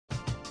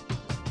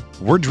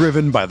We're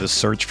driven by the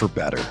search for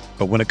better.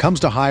 But when it comes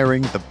to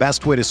hiring, the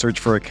best way to search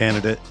for a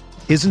candidate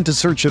isn't to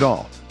search at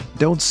all.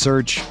 Don't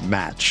search,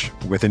 match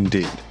with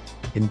Indeed.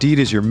 Indeed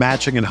is your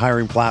matching and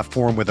hiring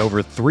platform with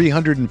over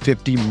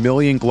 350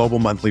 million global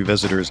monthly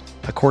visitors,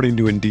 according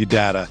to Indeed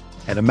data,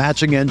 and a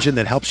matching engine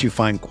that helps you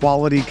find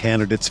quality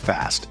candidates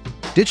fast.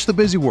 Ditch the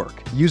busy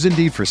work. Use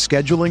Indeed for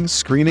scheduling,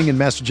 screening, and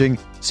messaging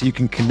so you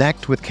can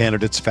connect with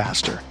candidates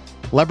faster.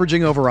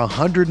 Leveraging over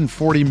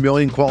 140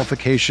 million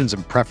qualifications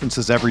and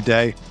preferences every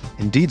day,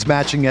 Indeed's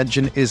matching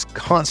engine is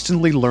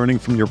constantly learning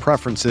from your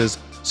preferences,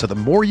 so the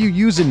more you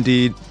use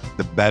Indeed,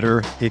 the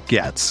better it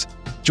gets.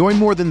 Join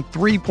more than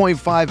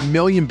 3.5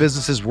 million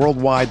businesses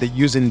worldwide that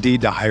use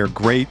Indeed to hire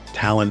great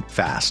talent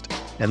fast.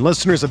 And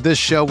listeners of this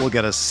show will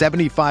get a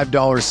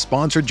 $75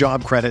 sponsored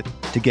job credit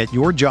to get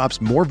your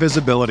jobs more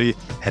visibility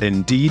at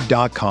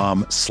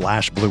Indeed.com/Blue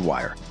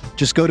Wire.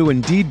 Just go to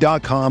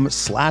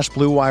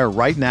Indeed.com/Blue Wire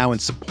right now and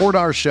support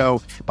our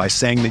show by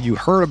saying that you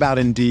heard about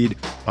Indeed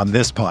on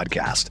this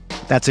podcast.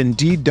 That's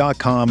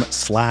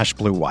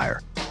Indeed.com/Blue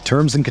Wire.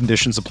 Terms and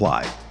conditions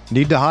apply.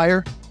 Need to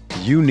hire?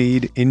 You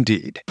need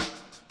Indeed.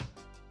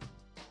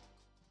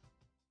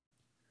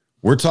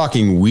 We're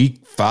talking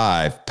week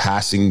 5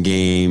 passing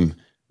game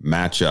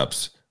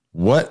matchups.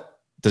 What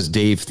does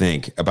Dave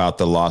think about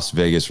the Las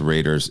Vegas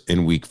Raiders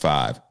in week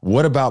 5?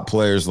 What about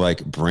players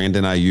like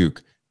Brandon Ayuk,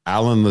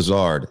 Alan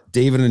Lazard,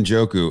 David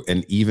Njoku,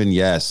 and even,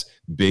 yes,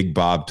 Big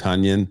Bob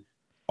Tunyon?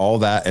 All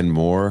that and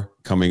more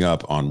coming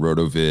up on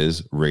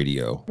RotoViz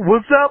Radio.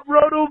 What's up,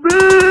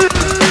 RotoViz?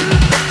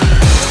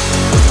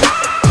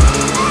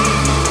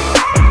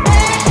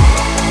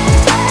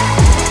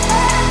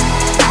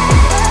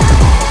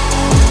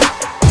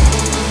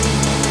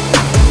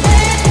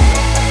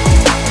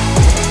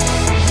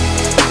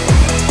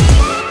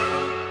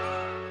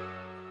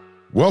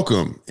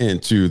 Welcome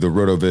into the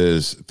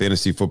RotoViz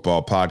Fantasy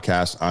Football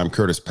Podcast. I'm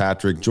Curtis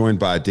Patrick, joined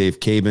by Dave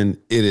Cabin.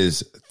 It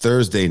is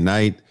Thursday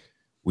night.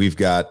 We've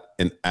got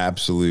an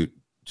absolute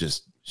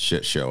just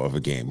shit show of a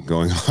game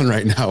going on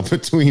right now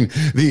between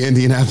the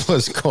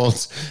Indianapolis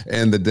Colts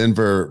and the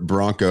Denver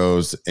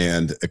Broncos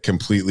and a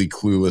completely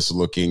clueless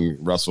looking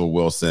Russell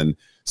Wilson.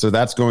 So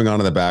that's going on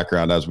in the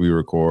background as we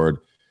record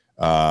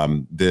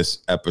this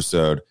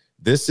episode.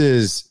 This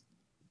is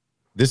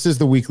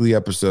the weekly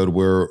episode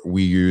where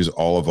we use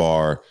all of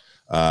our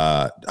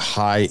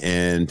high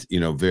end,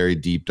 very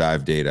deep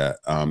dive data.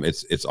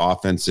 It's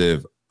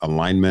offensive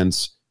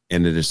alignments,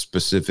 and it is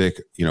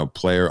specific,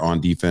 player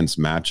on defense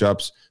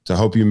matchups to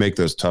help you make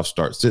those tough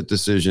start sit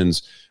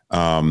decisions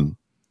and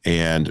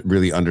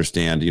really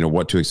understand,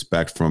 what to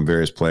expect from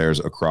various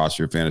players across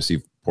your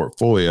fantasy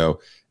portfolio.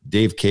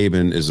 Dave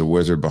Cabin is the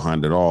wizard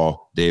behind it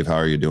all. Dave, how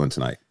are you doing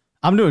tonight?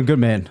 I'm doing good,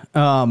 man.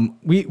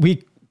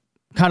 We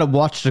kind of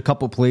watched a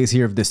couple plays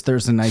here of this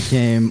Thursday night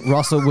game.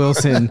 Russell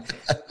Wilson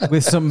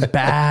with some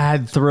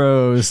bad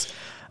throws.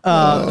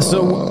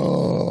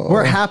 So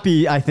we're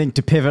happy, I think,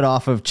 to pivot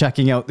off of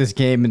checking out this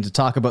game and to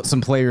talk about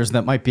some players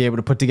that might be able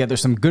to put together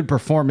some good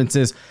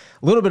performances.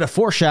 A little bit of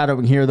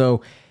foreshadowing here,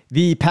 though.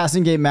 The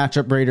passing game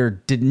matchup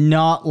rater did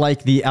not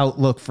like the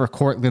outlook for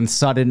Courtland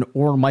Sutton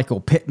or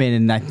Michael Pittman,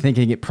 and I'm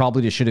thinking it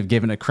probably just should have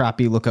given a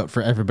crappy lookout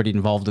for everybody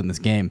involved in this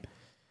game.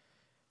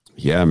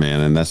 Yeah,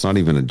 man. And that's not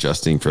even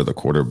adjusting for the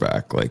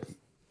quarterback. I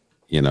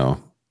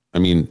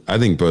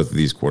think both of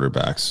these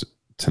quarterbacks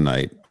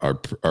tonight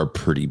are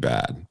pretty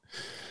bad.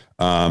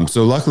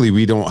 So luckily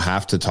we don't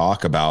have to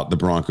talk about the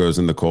Broncos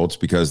and the Colts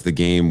because the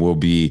game will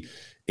be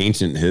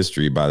ancient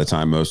history by the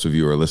time most of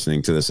you are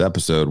listening to this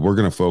episode. We're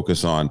going to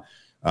focus on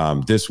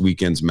this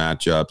weekend's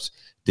matchups.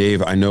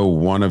 Dave, I know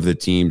one of the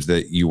teams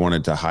that you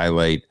wanted to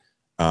highlight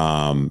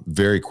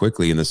very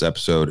quickly in this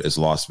episode is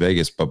Las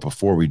Vegas. But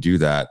before we do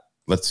that,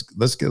 let's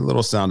get a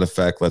little sound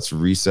effect. Let's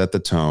reset the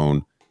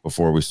tone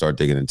before we start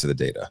digging into the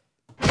data.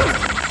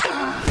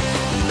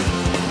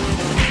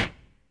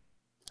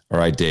 All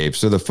right, Dave.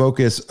 So the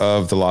focus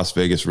of the Las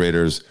Vegas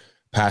Raiders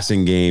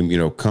passing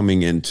game,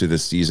 coming into the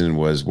season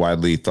was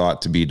widely thought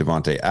to be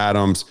Davante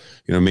Adams,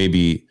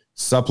 maybe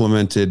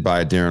supplemented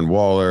by Darren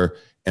Waller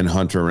and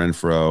Hunter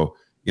Renfrow.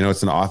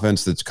 It's an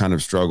offense that's kind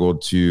of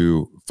struggled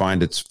to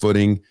find its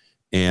footing.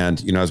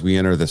 And, as we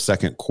enter the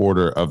second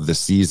quarter of the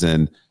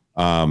season,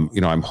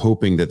 I'm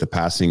hoping that the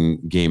passing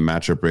game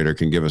matchup rater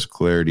can give us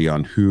clarity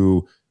on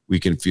who we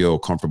can feel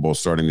comfortable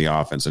starting the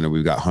offense. I know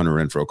we've got Hunter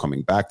Renfrow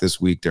coming back this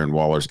week. Darren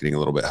Waller's getting a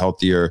little bit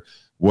healthier.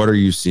 What are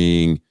you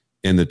seeing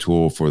in the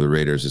tool for the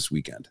Raiders this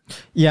weekend?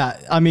 Yeah,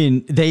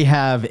 they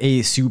have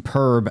a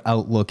superb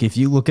outlook. If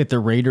you look at the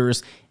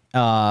Raiders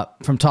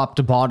from top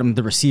to bottom,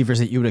 the receivers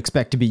that you would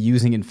expect to be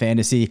using in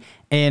fantasy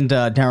and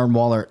Darren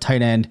Waller at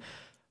tight end,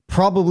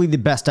 probably the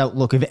best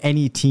outlook of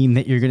any team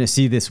that you're going to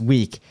see this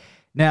week.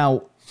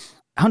 Now,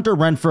 Hunter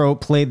Renfrow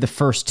played the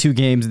first 2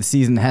 games of the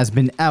season, has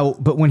been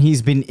out, but when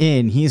he's been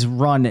in, he's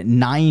run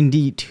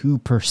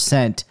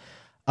 92%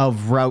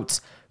 of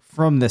routes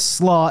from the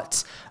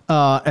slot,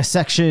 a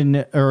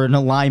section or an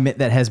alignment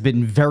that has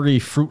been very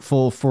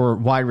fruitful for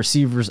wide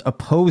receivers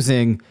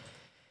opposing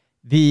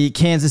the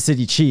Kansas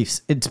City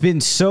Chiefs. It's been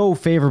so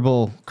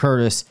favorable,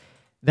 Curtis,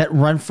 that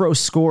Renfroe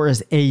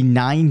scores a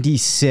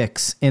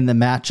 96 in the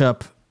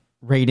matchup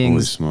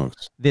ratings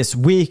this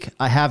week.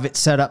 I have it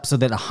set up so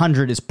that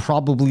 100 is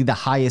probably the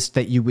highest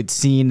that you would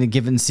see in a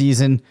given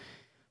season.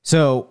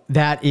 So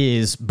that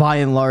is by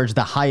and large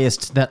the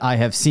highest that I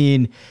have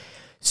seen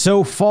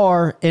so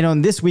far. And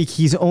on this week,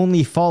 he's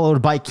only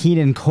followed by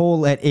Keenan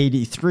Cole at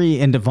 83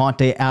 and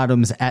Davante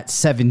Adams at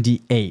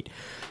 78.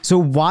 So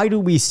why do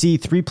we see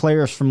three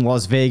players from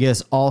Las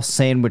Vegas all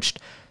sandwiched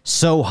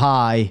so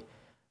high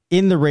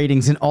in the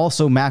ratings? And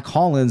also Mac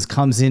Hollins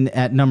comes in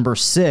at number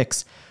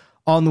 6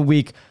 on the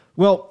week.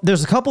 Well,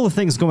 there's a couple of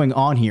things going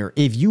on here.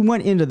 If you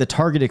went into the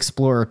Target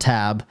Explorer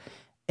tab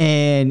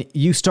and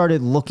you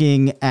started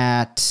looking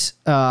at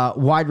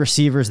wide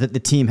receivers that the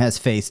team has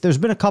faced, there's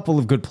been a couple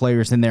of good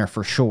players in there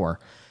for sure.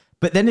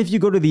 But then if you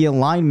go to the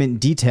alignment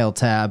detail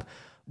tab,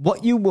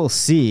 what you will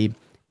see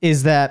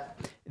is that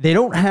they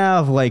don't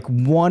have like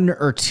one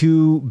or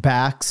two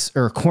backs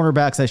or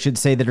cornerbacks, I should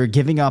say, that are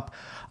giving up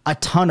a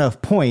ton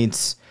of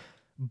points,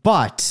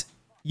 but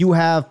you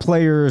have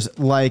players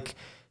like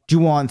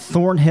Juwan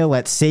Thornhill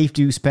at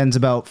safety, who spends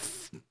about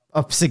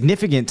a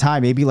significant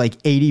time, maybe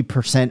like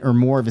 80% or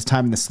more of his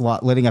time in the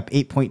slot, letting up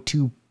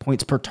 8.2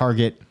 points per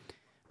target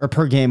or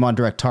per game on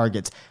direct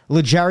targets.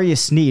 L'Jarius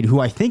Sneed, who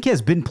I think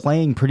has been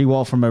playing pretty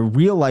well from a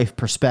real life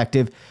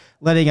perspective,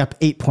 letting up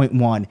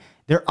 8.1.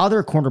 Their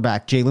other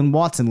cornerback, Jalen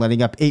Watson,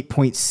 letting up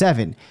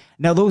 8.7.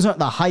 Now, those aren't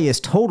the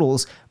highest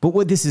totals, but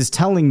what this is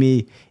telling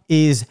me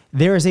is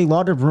there is a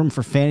lot of room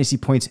for fantasy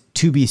points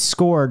to be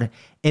scored,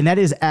 and that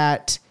is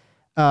at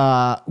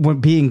when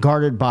being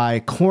guarded by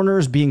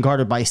corners, being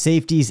guarded by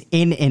safeties,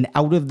 in and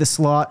out of the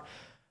slot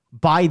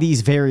by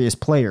these various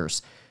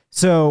players.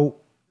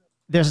 So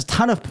there's a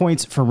ton of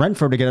points for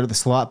Renfroe to get out of the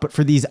slot, but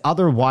for these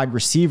other wide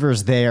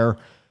receivers there,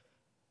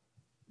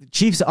 the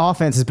Chiefs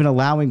offense has been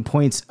allowing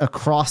points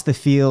across the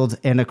field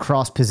and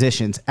across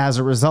positions. As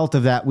a result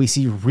of that, we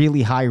see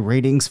really high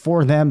ratings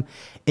for them.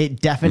 It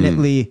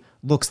definitely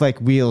looks like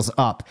wheels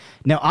up.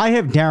 Now, I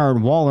have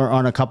Darren Waller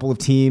on a couple of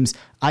teams.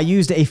 I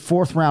used a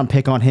 4th round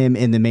pick on him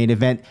in the main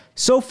event.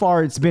 So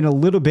far, it's been a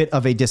little bit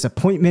of a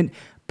disappointment,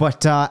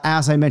 but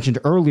as I mentioned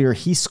earlier,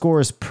 he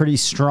scores pretty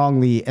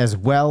strongly as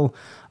well.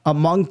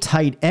 Among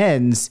tight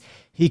ends,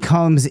 he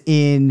comes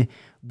in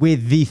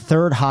with the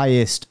 3rd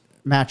highest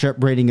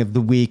matchup rating of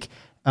the week,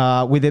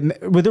 with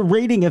a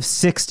rating of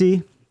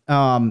 60.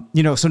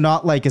 So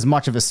not like as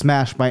much of a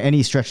smash by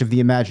any stretch of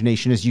the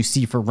imagination as you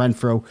see for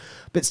Renfroe,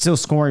 but still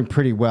scoring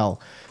pretty well.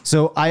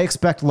 So I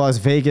expect Las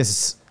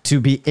Vegas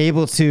to be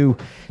able to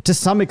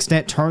some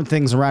extent, turn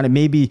things around, and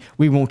maybe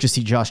we won't just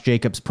see Josh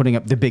Jacobs putting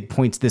up the big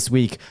points this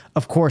week.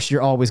 Of course,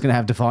 you're always going to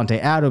have Davante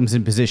Adams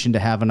in position to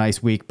have a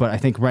nice week, but I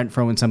think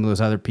Renfroe and some of those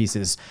other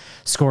pieces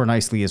score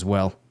nicely as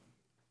well.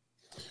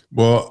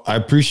 Well, I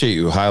appreciate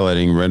you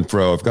highlighting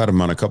Renfroe. I've got him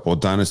on a couple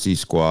of dynasty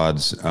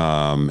squads.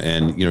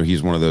 And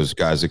he's one of those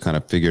guys that kind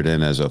of figured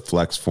in as a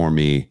flex for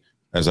me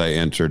as I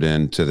entered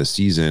into the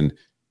season.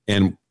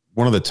 And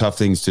one of the tough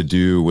things to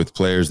do with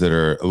players that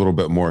are a little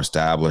bit more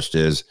established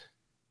is,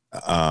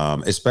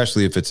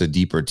 especially if it's a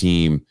deeper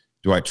team,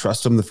 do I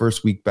trust them the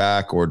first week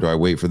back, or do I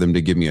wait for them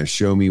to give me a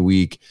show me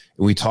week?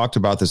 And we talked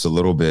about this a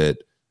little bit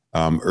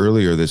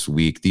earlier this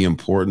week, the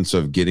importance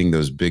of getting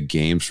those big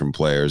games from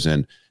players.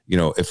 And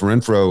if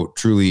Renfroe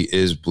truly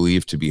is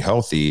believed to be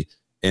healthy,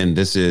 and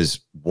this is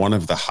one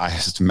of the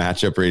highest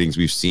matchup ratings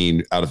we've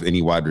seen out of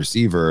any wide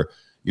receiver,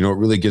 it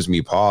really gives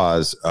me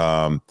pause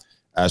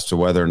as to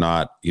whether or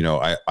not,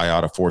 I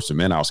ought to force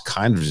him in. I was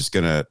kind of just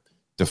going to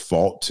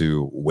default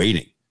to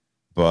waiting.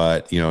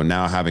 But,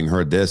 now having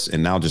heard this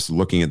and now just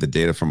looking at the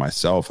data for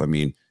myself, I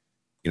mean,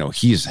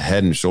 he's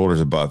head and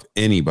shoulders above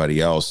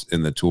anybody else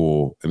in the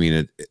tool. I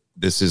mean,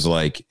 this is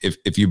like,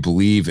 if you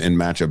believe in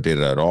matchup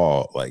data at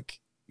all, like,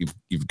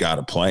 you've got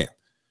to play him.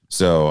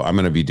 So I'm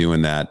going to be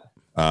doing that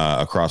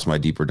across my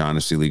deeper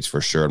dynasty leagues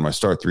for sure. And my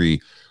start 3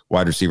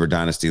 wide receiver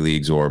dynasty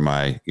leagues, or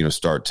my,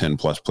 start 10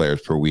 plus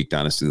players per week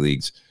dynasty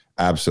leagues.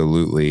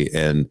 Absolutely.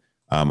 And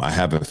I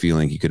have a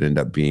feeling he could end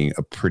up being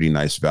a pretty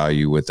nice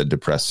value with a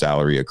depressed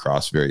salary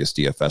across various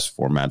DFS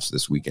formats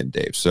this weekend,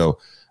 Dave. So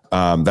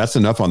that's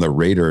enough on the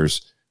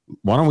Raiders.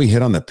 Why don't we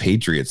hit on the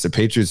Patriots? The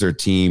Patriots are a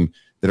team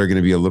that are going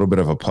to be a little bit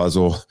of a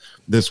puzzle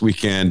this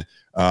weekend.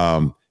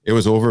 It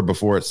was over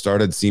before it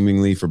started,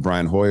 seemingly, for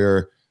Brian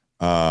Hoyer.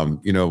 One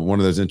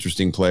of those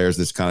interesting players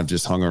that's kind of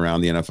just hung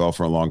around the NFL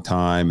for a long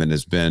time and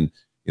has been,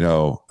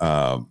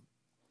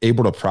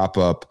 able to prop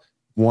up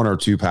 1 or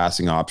 2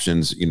 passing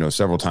options,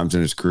 several times in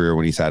his career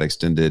when he's had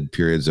extended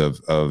periods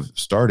of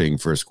starting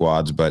for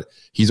squads. But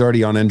he's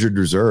already on injured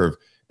reserve,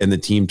 and the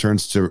team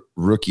turns to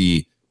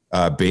rookie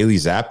Bailey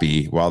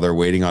Zappi while they're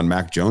waiting on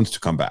Mac Jones to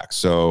come back.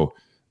 So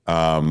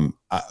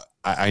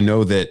I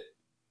know that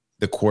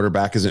the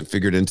quarterback isn't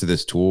figured into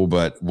this tool,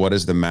 but what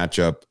does the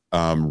matchup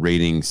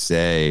rating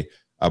say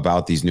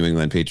about these New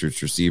England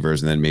Patriots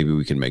receivers? And then maybe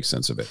we can make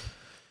sense of it.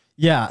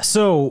 Yeah.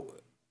 So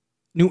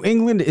New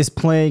England is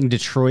playing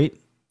Detroit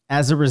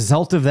as a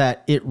result of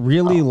that, it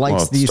really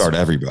likes these. Start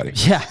everybody.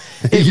 Yeah,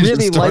 it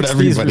really likes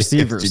these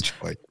receivers.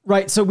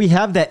 Right. So we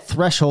have that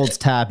thresholds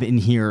tab in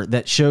here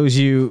that shows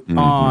you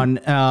on,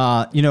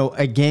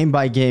 a game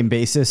by game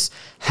basis,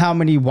 how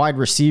many wide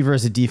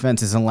receivers a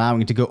defense is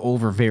allowing to go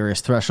over various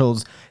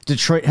thresholds.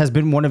 Detroit has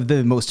been one of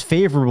the most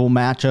favorable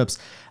matchups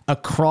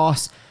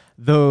across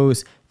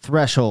those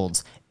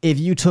thresholds. If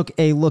you took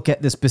a look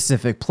at the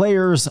specific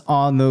players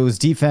on those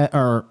defense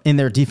or in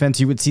their defense,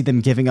 you would see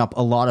them giving up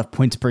a lot of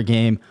points per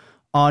game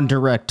on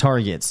direct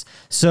targets.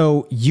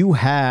 So you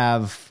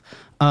have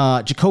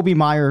Jakobi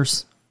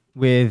Meyers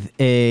with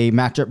a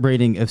matchup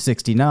rating of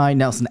 69,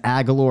 Nelson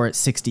Agholor at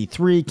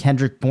 63,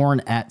 Kendrick Bourne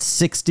at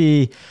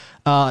 60,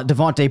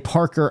 Devontae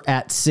Parker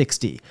at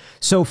 60.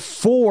 So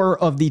 4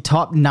 of the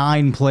top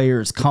 9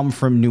 players come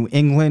from New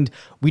England.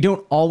 We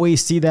don't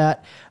always see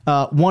that.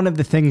 One of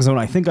the things, and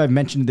I think I've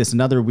mentioned this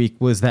another week,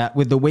 was that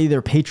with the way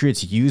their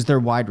Patriots use their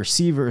wide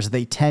receivers,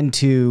 they tend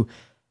to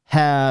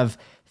have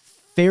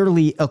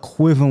fairly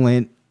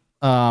equivalent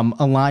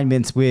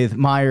alignments, with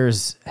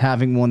Myers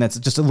having one that's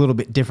just a little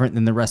bit different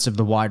than the rest of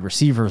the wide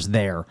receivers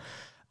there.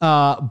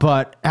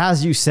 But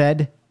as you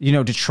said,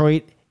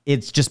 Detroit,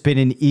 it's just been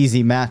an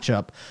easy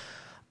matchup.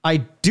 I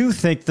do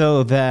think,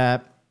 though,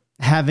 that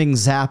having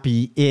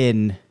Zappe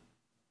in,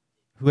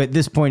 who at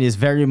this point is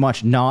very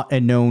much not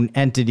a known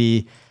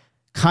entity,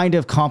 kind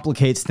of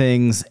complicates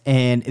things.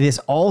 And this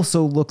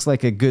also looks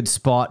like a good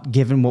spot,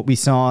 given what we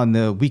saw on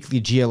the weekly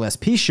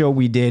GLSP show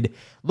we did.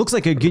 Looks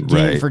like a good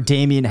game for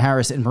Damian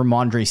Harris and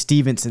Ramondre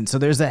Stevenson. So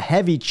there's a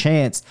heavy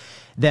chance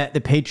that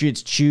the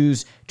Patriots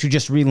choose to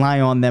just rely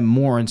on them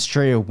more and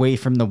stray away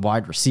from the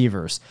wide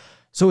receivers.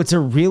 So it's a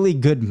really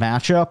good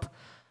matchup.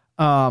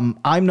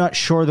 I'm not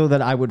sure, though,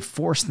 that I would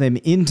force them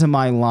into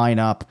my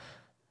lineup.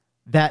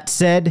 That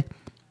said,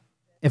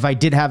 if I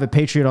did have a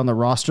Patriot on the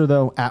roster,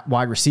 though, at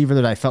wide receiver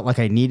that I felt like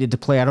I needed to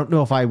play, I don't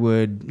know if I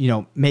would,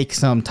 make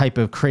some type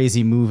of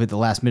crazy move at the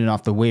last minute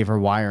off the waiver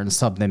wire and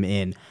sub them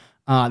in.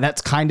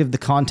 That's kind of the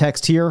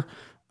context here.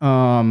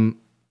 I'll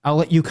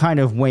let you kind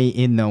of weigh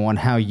in, though, on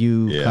how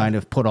you kind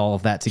of put all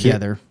of that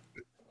together.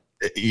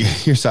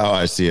 Here's how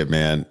I see it,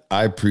 man.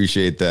 I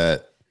appreciate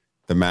that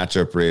the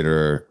matchup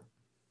rater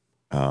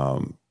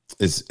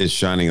is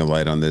shining a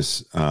light on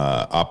this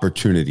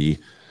opportunity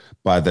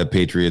by the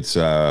Patriots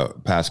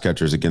pass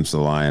catchers against the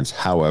Lions.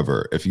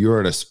 However, if you're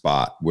at a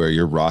spot where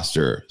your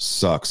roster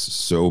sucks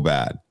so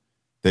bad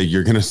that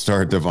you're going to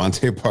start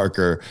Devontae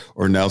Parker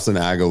or Nelson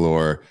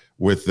Agholor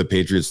with the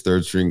Patriots'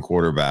 third string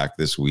quarterback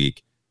this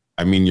week,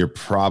 I mean, you're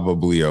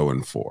probably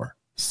 0-4.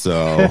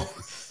 So,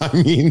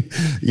 I mean,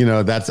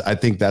 I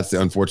think that's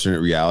the unfortunate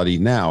reality.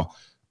 Now,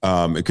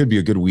 it could be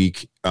a good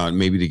week,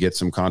 maybe to get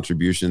some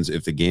contributions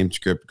if the game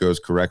script goes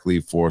correctly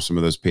for some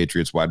of those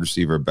Patriots wide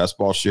receiver best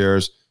ball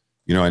shares,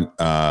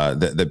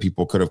 that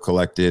people could have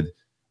collected.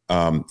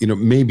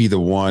 Maybe the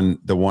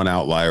one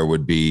outlier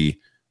would be,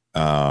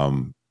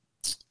 why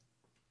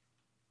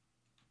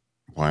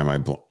am I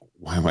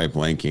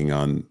blanking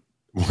on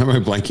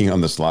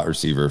the slot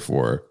receiver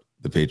for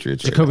the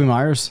Patriots? Jakobi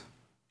Meyers.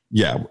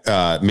 Yeah.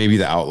 Maybe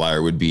the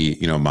outlier would be,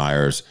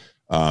 Myers,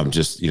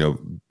 just,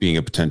 being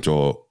a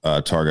potential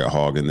target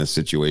hog in this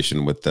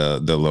situation with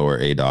the lower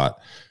ADOT.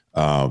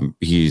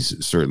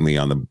 He's certainly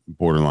on the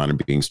borderline of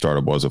being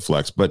startable as a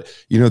flex, but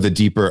the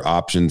deeper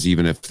options,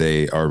 even if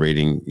they are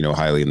rating,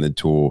 highly in the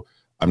tool,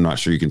 I'm not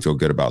sure you can feel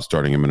good about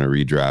starting him in a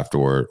redraft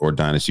or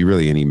dynasty,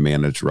 really any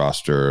managed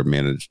roster,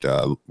 managed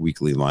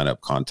weekly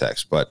lineup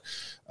context. But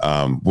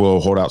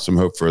we'll hold out some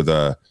hope for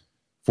the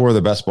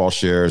best ball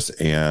shares,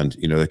 and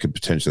there could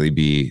potentially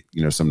be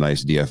some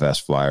nice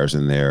DFS flyers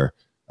in there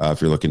if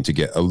you're looking to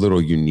get a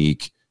little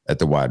unique at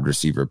the wide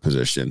receiver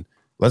position.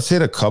 Let's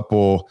hit a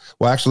couple.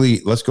 Well, actually,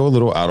 let's go a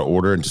little out of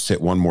order and just hit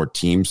one more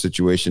team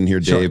situation here,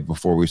 Dave,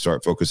 before we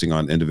start focusing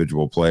on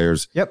individual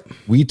players. Yep.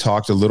 We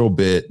talked a little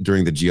bit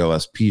during the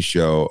GLSP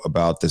show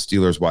about the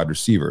Steelers wide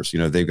receivers.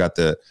 They've got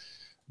the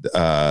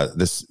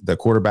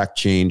quarterback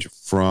change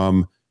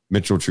from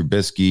Mitchell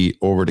Trubisky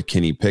over to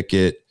Kenny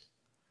Pickett.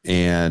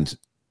 And,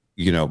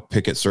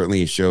 Pickett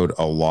certainly showed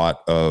a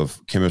lot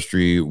of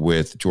chemistry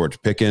with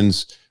George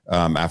Pickens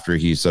after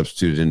he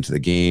substituted into the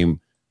game,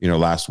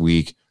 last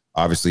week.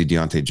 Obviously,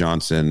 Deontay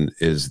Johnson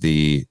is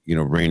the,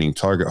 reigning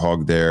target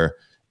hog there.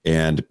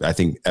 And I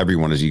think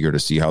everyone is eager to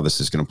see how this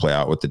is going to play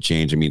out with the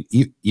change. I mean,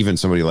 even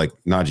somebody like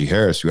Najee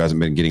Harris, who hasn't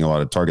been getting a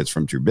lot of targets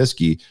from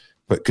Trubisky,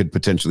 but could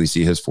potentially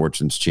see his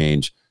fortunes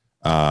change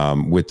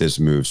with this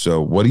move.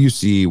 So what do you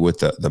see with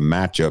the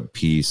matchup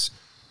piece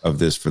of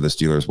this for the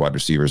Steelers wide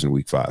receivers in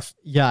week 5?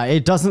 Yeah,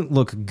 it doesn't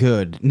look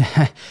good.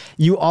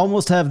 You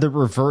almost have the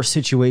reverse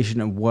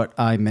situation of what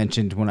I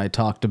mentioned when I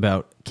talked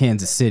about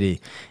Kansas City.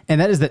 And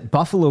that is that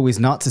Buffalo is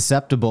not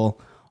susceptible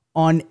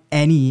on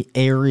any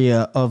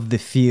area of the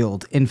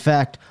field. In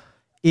fact,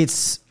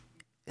 it's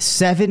the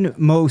 7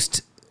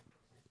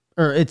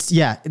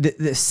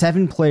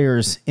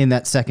 players in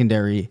that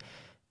secondary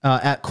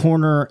at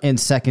corner and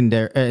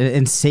secondary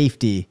and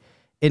safety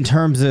in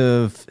terms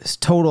of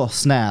total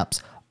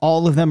snaps.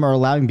 All of them are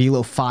allowing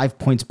below 5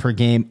 points per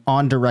game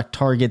on direct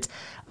targets.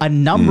 a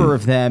number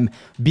of them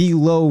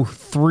below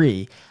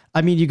 3.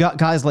 I mean, you got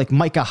guys like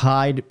Micah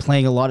Hyde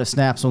playing a lot of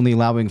snaps, only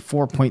allowing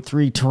 4.3.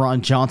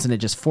 Teron Johnson at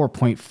just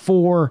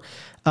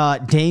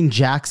 4.4. Dane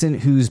Jackson,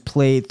 who's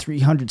played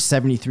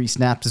 373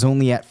 snaps, is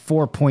only at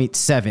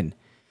 4.7.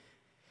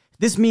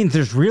 This means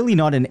there's really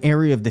not an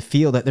area of the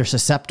field that they're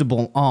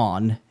susceptible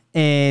on.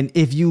 And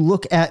if you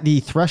look at the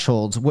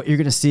thresholds, what you're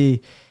going to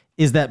see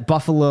is that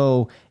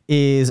Buffalo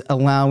is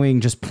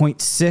allowing just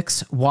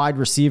 0.6 wide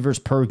receivers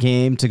per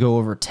game to go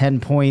over 10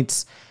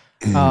 points.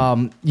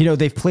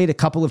 They've played a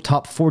couple of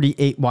top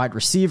 48 wide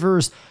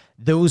receivers.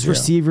 Those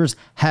receivers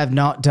have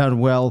not done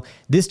well.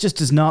 This just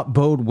does not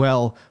bode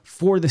well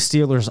for the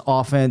Steelers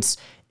offense.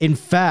 In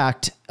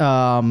fact,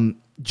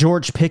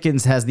 George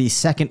Pickens has the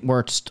second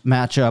worst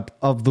matchup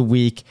of the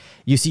week.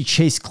 You see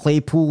Chase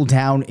Claypool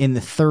down in the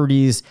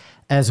 30s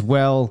as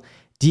well.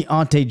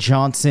 Deontay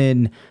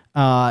Johnson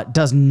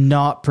does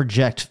not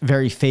project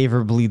very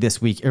favorably this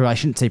week, or I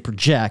shouldn't say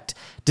project,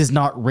 does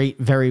not rate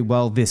very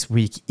well this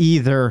week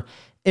either.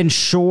 And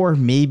sure,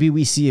 maybe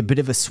we see a bit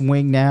of a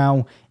swing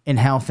now in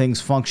how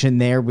things function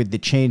there with the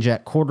change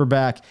at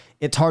quarterback.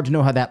 It's hard to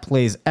know how that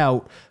plays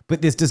out,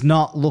 but this does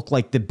not look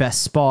like the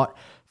best spot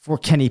for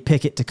Kenny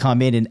Pickett to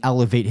come in and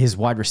elevate his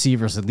wide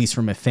receivers, at least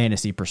from a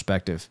fantasy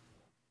perspective.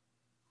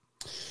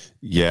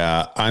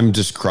 Yeah, I'm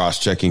just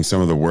cross-checking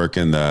some of the work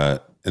in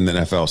the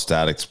NFL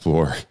Stat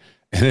Explorer,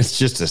 and it's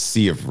just a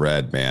sea of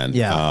red, man.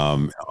 Yeah.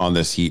 On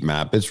this heat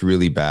map, it's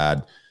really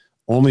bad.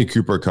 Only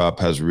Cooper Kupp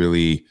has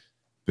really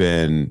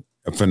been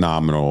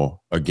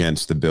phenomenal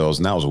against the Bills,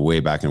 and that was way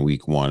back in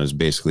week 1. It was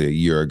basically a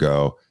year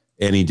ago,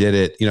 and he did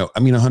it.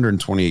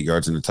 128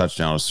 yards and a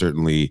touchdown is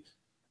certainly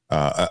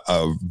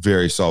a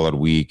very solid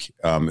week.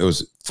 It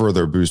was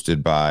further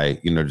boosted by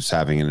just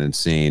having an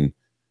insane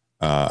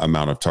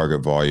amount of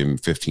target volume,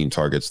 15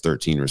 targets,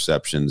 13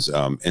 receptions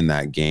in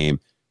that game.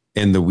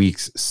 In the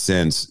weeks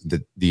since,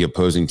 the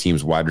opposing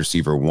team's wide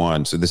receiver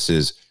won. So this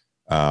is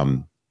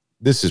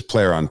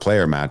player on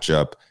player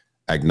matchup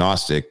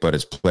agnostic, but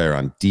it's player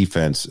on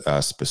defense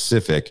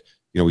specific.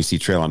 We see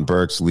Treylon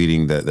Burks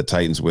leading the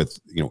Titans with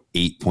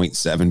 8.7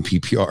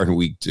 PPR in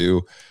week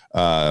 2,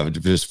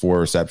 just 4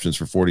 receptions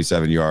for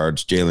 47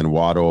 yards. Jalen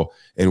Waddle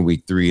in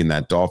week 3 in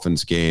that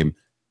Dolphins game,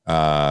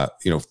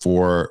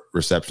 4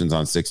 receptions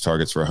on 6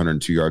 targets for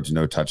 102 yards,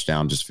 no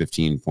touchdown, just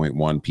 15.1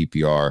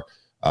 PPR.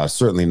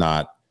 Certainly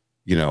not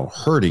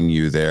hurting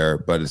you there,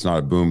 but it's not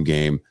a boom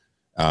game.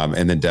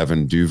 And then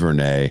Devin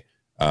Duvernay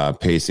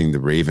pacing the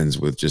Ravens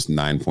with just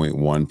 9.1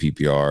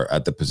 PPR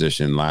at the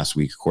position last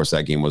week. Of course,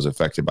 that game was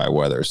affected by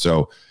weather.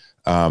 So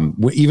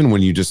even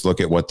when you just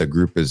look at what the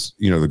group is,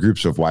 the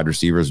groups of wide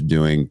receivers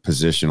doing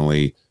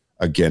positionally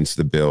against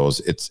the Bills,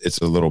 it's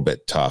a little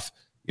bit tough.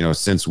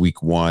 Since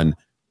week 1,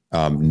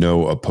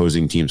 no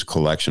opposing team's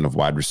collection of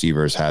wide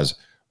receivers has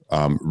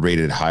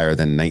rated higher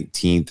than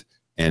 19th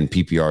in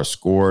PPR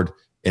scored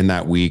in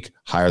that week,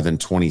 higher than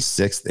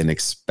 26th in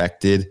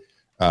expected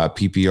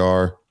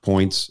PPR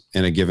points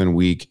in a given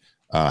week,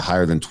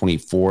 higher than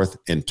 24th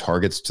in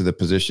targets to the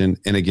position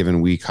in a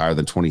given week, higher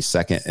than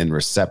 22nd in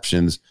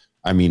receptions.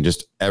 I mean,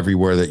 just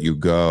everywhere that you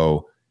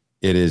go,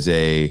 it is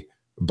a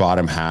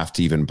bottom half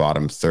to even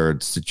bottom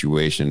third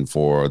situation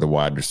for the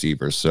wide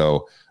receivers.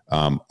 So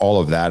all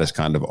of that is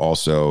kind of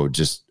also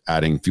just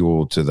adding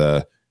fuel to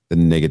the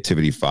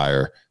negativity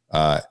fire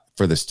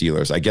for the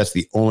Steelers. I guess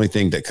the only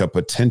thing that could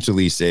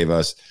potentially save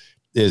us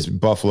is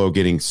Buffalo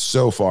getting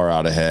so far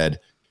out ahead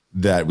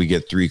that we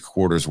get 3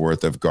 quarters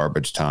worth of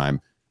garbage time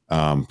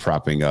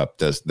propping up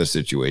the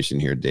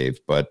situation here, Dave.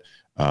 But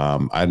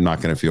I'm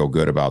not going to feel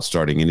good about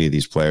starting any of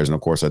these players. And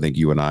of course, I think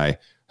you and I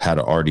had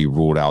already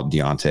ruled out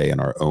Deontay in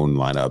our own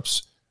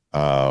lineups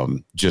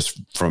just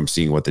from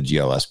seeing what the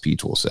GLSP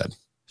tool said.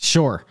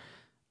 Sure.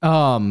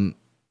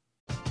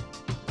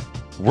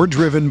 We're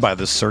driven by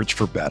the search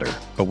for better.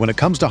 But when it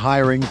comes to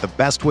hiring, the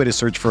best way to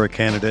search for a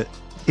candidate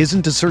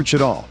isn't to search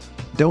at all.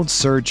 Don't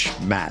search,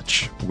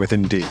 match with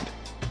Indeed.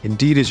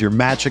 Indeed is your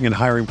matching and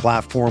hiring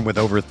platform with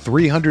over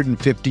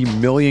 350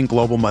 million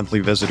global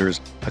monthly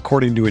visitors,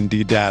 according to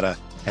Indeed data,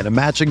 and a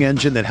matching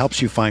engine that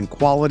helps you find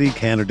quality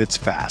candidates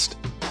fast.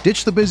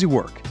 Ditch the busy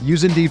work.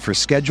 Use Indeed for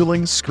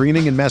scheduling,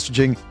 screening, and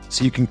messaging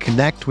so you can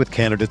connect with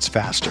candidates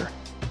faster.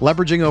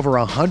 Leveraging over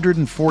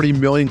 140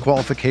 million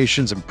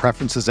qualifications and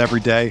preferences every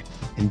day,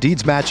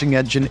 Indeed's matching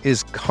engine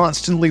is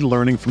constantly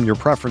learning from your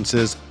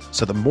preferences,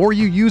 so the more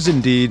you use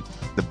Indeed,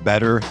 the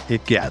better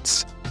it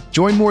gets.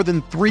 Join more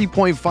than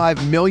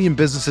 3.5 million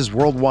businesses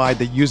worldwide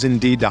that use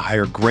Indeed to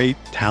hire great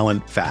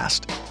talent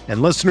fast.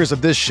 And listeners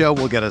of this show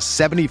will get a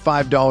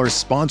 $75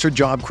 sponsored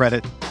job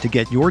credit to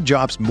get your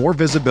jobs more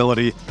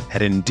visibility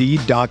at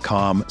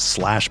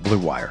Indeed.com/Blue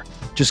Wire.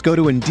 Just go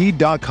to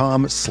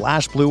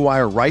Indeed.com/Blue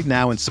Wire right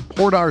now and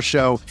support our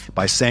show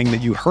by saying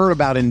that you heard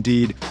about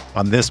Indeed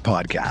on this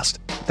podcast.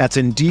 That's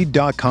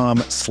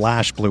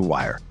Indeed.com/Blue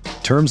Wire.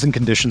 Terms and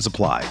conditions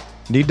apply.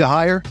 Need to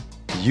hire?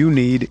 You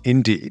need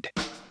Indeed.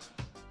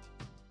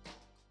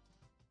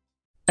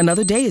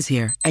 Another day is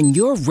here, and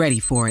you're ready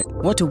for it.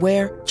 What to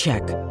wear?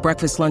 Check.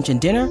 Breakfast, lunch, and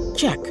dinner?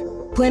 Check.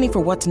 Planning for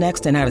what's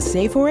next and how to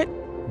save for it?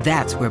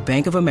 That's where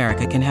Bank of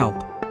America can help.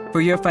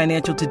 For your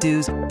financial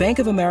to-dos, Bank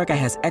of America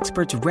has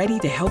experts ready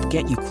to help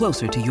get you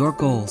closer to your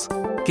goals.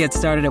 Get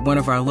started at one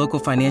of our local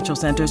financial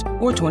centers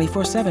or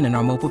 24/7 in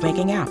our mobile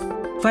banking app.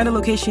 Find a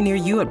location near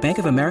you at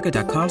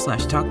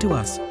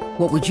bankofamerica.com/talktous.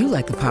 What would you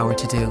like the power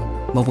to do?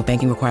 Mobile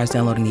banking requires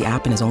downloading the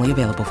app and is only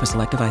available for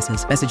select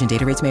devices. Message and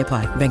data rates may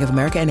apply. Bank of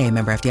America N.A.,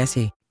 member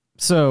FDIC.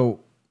 So,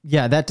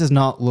 yeah, that does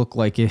not look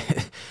like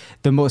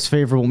the most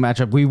favorable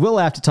matchup. We will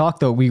have to talk,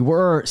 though. We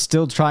were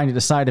still trying to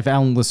decide if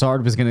Allen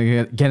Lazard was going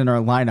to get in our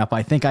lineup.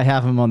 I think I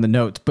have him on the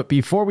notes. But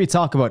before we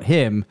talk about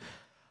him,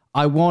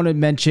 I want to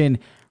mention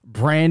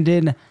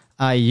Brandon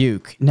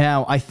Ayuk.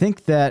 Now, I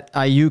think that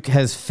Ayuk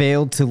has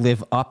failed to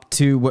live up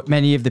to what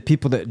many of the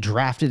people that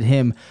drafted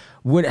him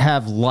would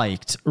have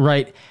liked,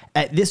 right?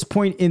 At this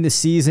point in the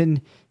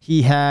season,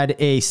 he had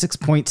a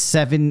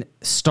 6.7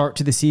 start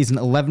to the season,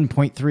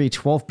 11.3,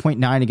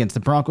 12.9 against the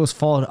Broncos,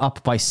 followed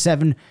up by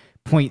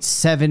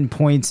 7.7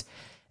 points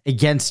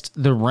against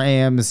the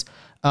Rams.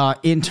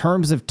 In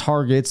terms of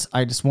targets,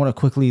 I just want to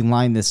quickly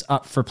line this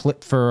up for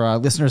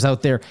listeners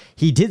out there.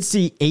 He did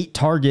see 8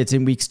 targets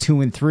in weeks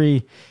 2 and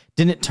 3.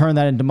 Didn't turn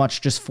that into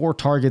much, just 4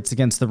 targets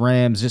against the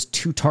Rams, just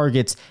 2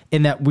 targets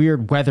in that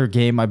weird weather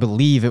game, I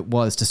believe it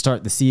was, to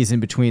start the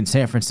season between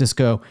San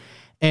Francisco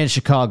and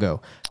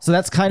Chicago. So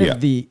that's kind of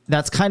the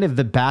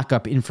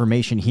backup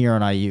information here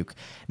on Ayuk.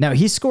 Now,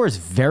 he scores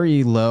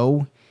very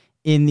low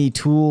in the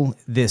tool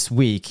this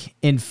week.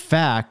 In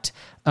fact,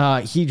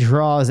 he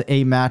draws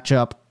a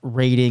matchup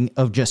rating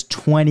of just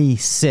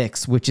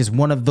 26, which is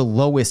one of the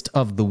lowest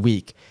of the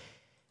week.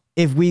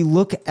 If we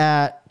look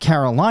at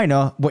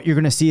Carolina, what you're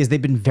going to see is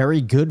they've been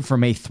very good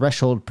from a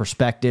threshold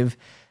perspective,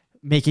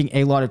 making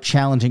a lot of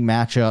challenging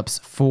matchups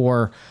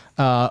for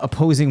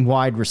opposing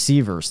wide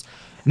receivers.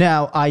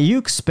 Now,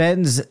 Ayuk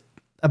spends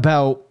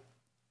about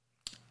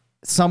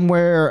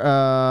somewhere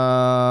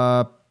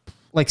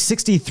like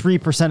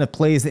 63% of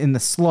plays in the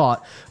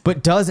slot,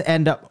 but does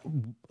end up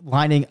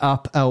lining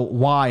up out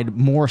wide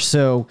more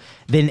so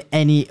than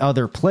any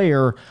other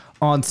player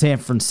on San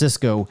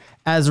Francisco.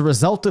 As a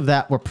result of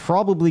that, we're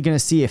probably going to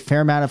see a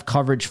fair amount of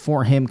coverage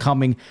for him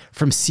coming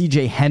from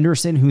CJ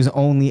Henderson, who's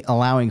only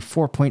allowing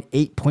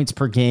 4.8 points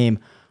per game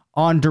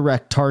on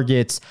direct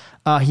targets.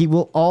 He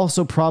will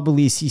also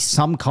probably see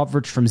some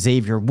coverage from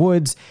Xavier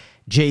Woods,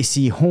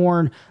 JC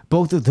Horn.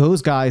 Both of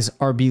those guys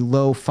are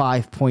below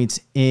 5 points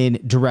in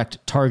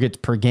direct targets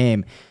per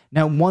game.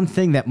 Now, one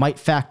thing that might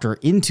factor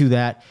into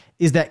that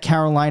is that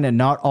Carolina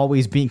not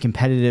always being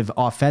competitive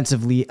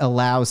offensively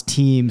allows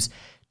teams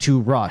to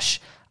rush.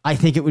 I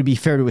think it would be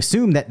fair to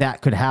assume that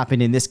that could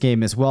happen in this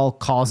game as well,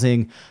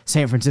 causing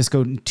San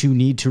Francisco to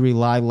need to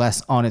rely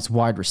less on its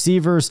wide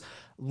receivers.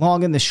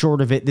 Long and the short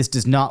of it, this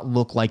does not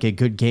look like a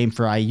good game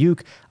for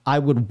Ayuk. I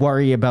would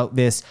worry about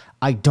this.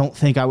 I don't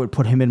think I would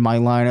put him in my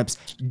lineups.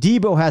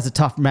 Debo has a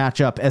tough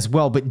matchup as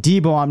well, but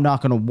Debo I'm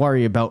not going to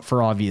worry about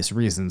for obvious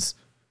reasons.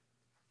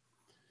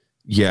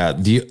 Yeah,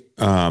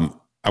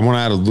 I want to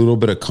add a little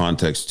bit of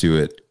context to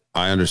it.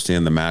 I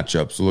understand the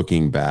matchups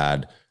looking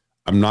bad.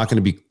 I'm not going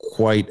to be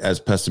quite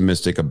as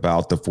pessimistic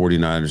about the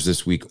 49ers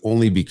this week,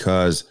 only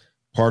because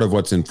part of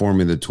what's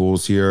informing the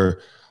tools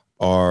here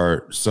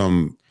are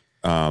some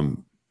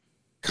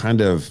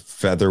kind of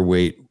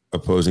featherweight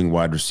opposing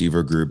wide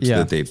receiver groups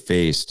that they've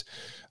faced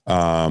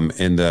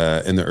in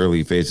the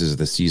early phases of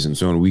the season.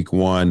 So in week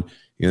 1,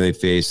 they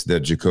faced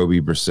the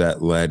Jacoby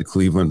Brissett-led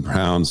Cleveland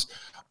Browns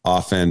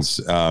offense,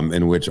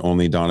 in which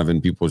only Donovan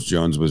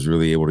Peoples-Jones was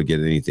really able to get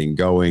anything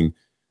going.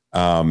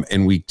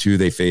 In week 2,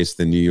 they faced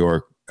the New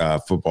York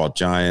Football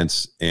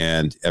Giants,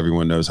 and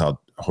everyone knows how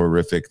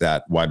horrific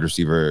that wide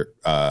receiver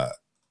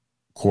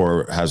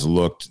core has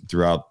looked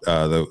throughout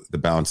the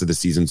balance of the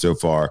season so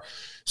far.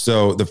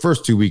 So the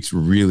first 2 weeks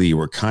really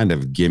were kind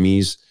of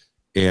gimmies,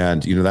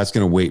 and that's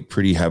going to weight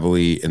pretty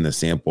heavily in the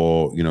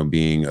sample,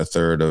 being a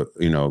third of,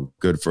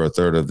 good for a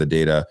third of the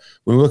data.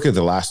 When we look at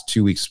the last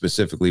 2 weeks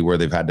specifically, where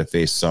they've had to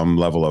face some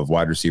level of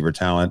wide receiver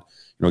talent,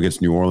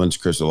 against New Orleans,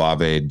 Chris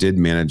Olave did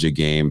manage a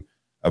game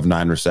of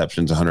 9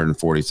 receptions,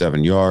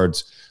 147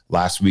 yards.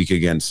 Last week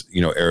against,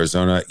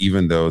 Arizona,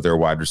 even though their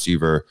wide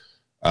receiver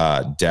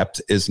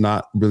depth is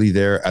not really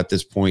there at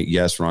this point.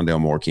 Yes, Rondale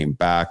Moore came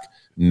back.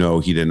 No,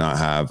 he did not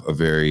have a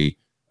very,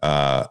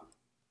 he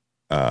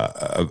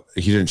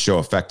didn't show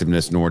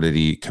effectiveness, nor did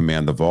he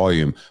command the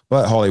volume.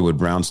 But Hollywood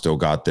Brown still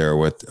got there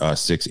with a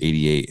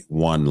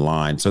 688-1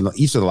 line. So in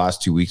each of the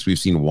last 2 weeks, we've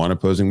seen one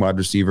opposing wide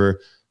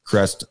receiver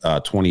crest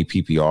 20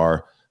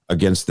 PPR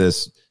against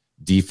this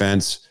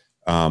defense.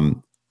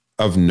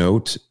 Of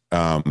note,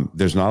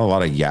 there's not a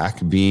lot of yak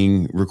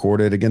being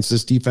recorded against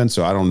this defense,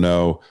 so I don't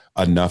know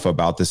enough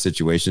about the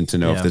situation to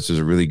know if this is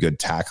a really good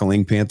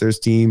tackling Panthers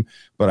team.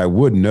 But I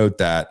would note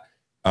that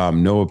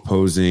no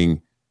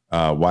opposing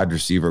wide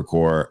receiver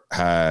core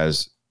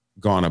has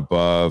gone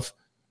above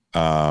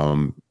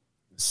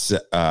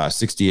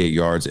 68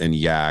 yards in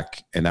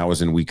yak, and that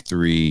was in week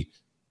 3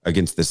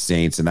 against the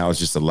Saints, and that was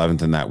just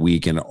 11th in that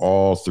week. And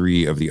all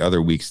 3 of the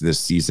other weeks this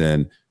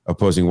season,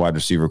 opposing wide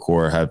receiver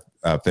core have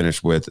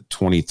finished with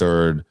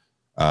 23rd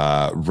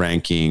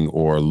ranking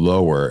or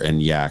lower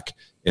in Yak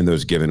in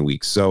those given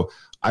weeks. So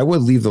I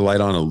would leave the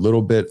light on a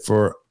little bit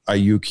for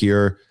Ayuk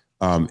here.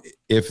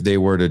 If they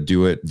were to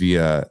do it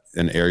via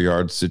an air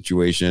yard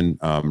situation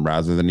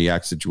rather than a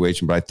Yak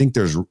situation. But I think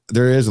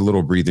there is a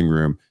little breathing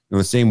room in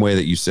the same way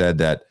that you said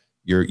that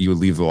you would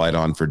leave the light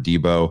on for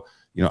Debo.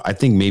 I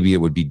think maybe it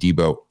would be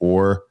Debo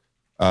or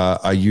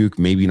Ayuk,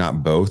 maybe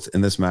not both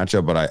in this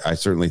matchup, but I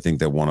certainly think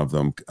that one of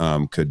them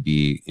could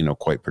be,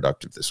 quite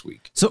productive this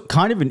week. So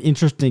kind of an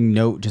interesting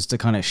note just to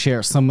kind of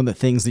share some of the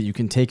things that you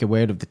can take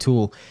away out of the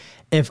tool.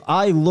 If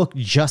I look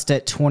just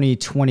at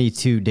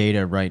 2022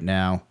 data right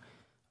now,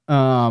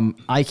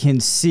 I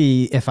can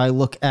see if I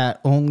look at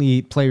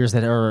only players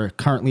that are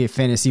currently a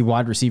fantasy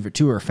wide receiver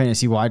 2 or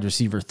fantasy wide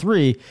receiver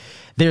 3,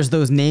 there's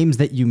those names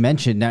that you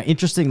mentioned. Now,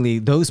 interestingly,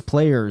 those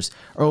players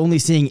are only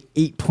seeing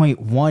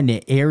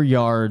 8.1 air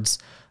yards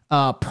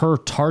per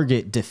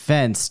target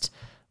defensed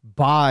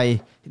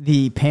by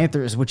the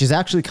Panthers, which is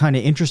actually kind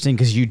of interesting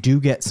because you do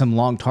get some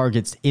long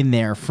targets in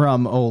there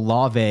from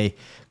Olave.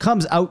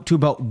 Comes out to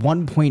about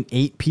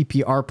 1.8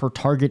 PPR per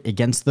target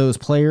against those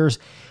players,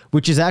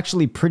 which is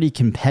actually pretty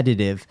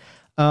competitive.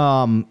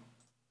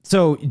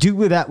 So do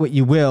with that what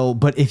you will,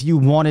 but if you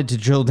wanted to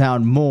drill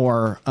down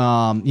more,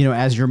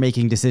 as you're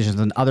making decisions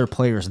on other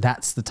players,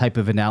 that's the type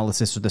of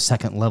analysis or the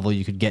second level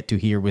you could get to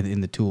here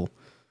within the tool.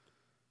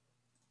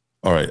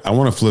 All right. I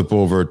want to flip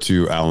over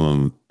to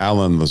Allen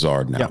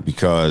Lazard now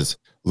because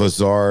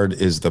Lazard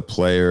is the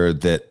player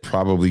that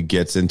probably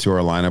gets into our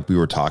lineup we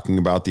were talking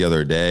about the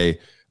other day.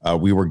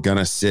 We were going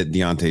to sit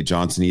Deontay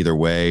Johnson either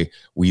way.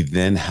 We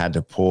then had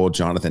to pull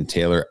Jonathan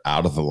Taylor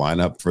out of the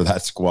lineup for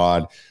that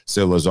squad.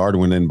 So Lazard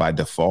went in by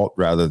default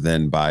rather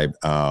than by,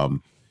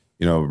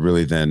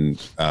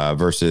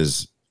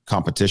 versus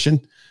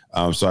competition.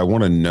 So I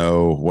want to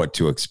know what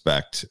to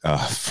expect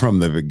from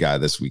the big guy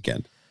this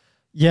weekend.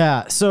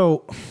 Yeah.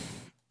 So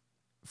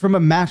from a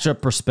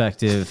matchup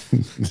perspective,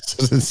 this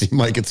doesn't seem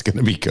like it's going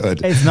to be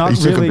good. It's not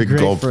you really took a big great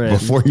gulp for him.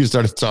 Before you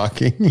started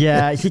talking.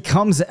 Yeah, he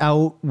comes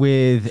out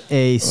with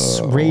a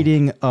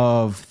rating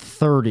of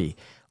 30,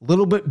 a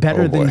little bit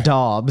better than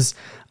Dobbs.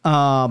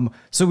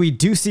 So we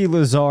do see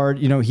Lazard.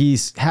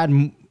 He's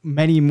had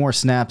many more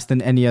snaps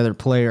than any other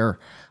player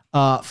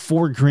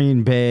for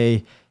Green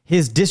Bay.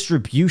 His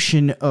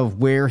distribution of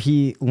where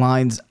he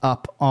lines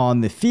up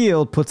on the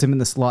field puts him in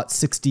the slot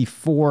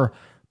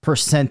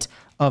 64%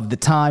 of the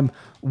time.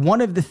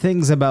 One of the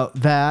things about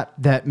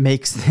that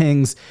makes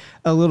things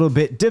a little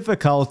bit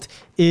difficult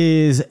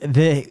is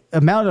the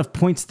amount of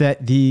points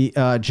that the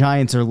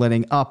Giants are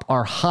letting up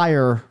are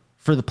higher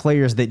for the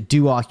players that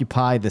do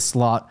occupy the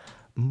slot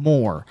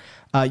more.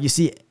 You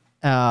see,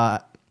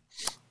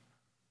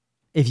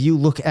 if you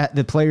look at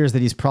the players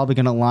that he's probably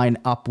going to line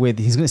up with,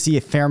 he's going to see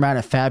a fair amount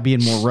of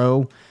Fabian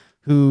Moreau,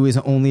 who is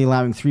only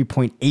allowing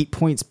 3.8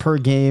 points per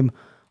game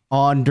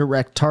on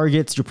direct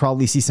targets. You'll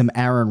probably see some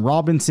Aaron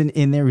Robinson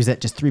in there. He's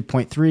at just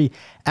 3.3.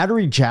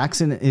 Adoree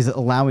Jackson is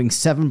allowing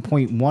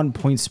 7.1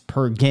 points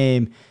per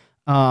game,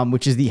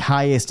 which is the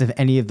highest of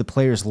any of the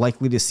players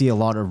likely to see a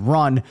lot of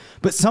run.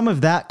 But some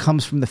of that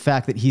comes from the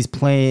fact that he's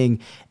playing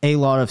a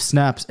lot of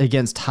snaps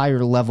against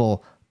higher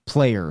level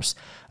players.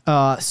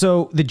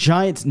 So the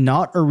Giants,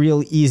 not a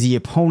real easy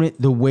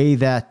opponent. The way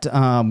that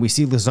we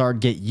see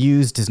Lazard get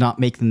used does not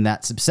make them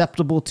that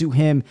susceptible to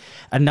him.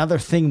 Another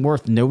thing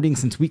worth noting,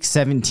 since week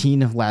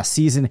 17 of last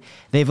season,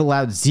 they've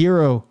allowed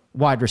 0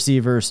 wide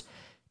receivers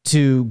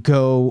to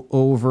go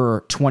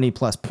over 20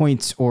 plus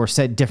points, or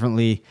said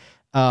differently,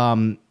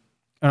 on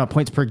a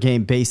points per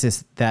game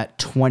basis, that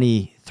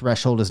 20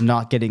 threshold is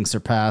not getting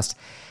surpassed.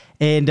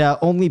 And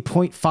only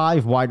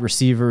 0.5 wide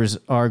receivers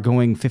are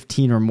going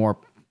 15 or more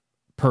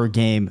per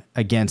game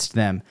against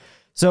them.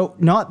 So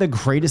not the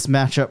greatest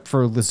matchup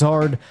for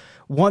Lazard.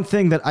 One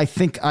thing that I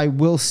think I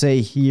will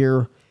say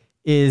here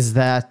is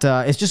that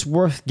it's just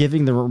worth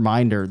giving the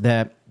reminder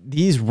that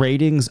these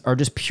ratings are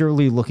just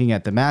purely looking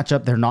at the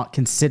matchup. They're not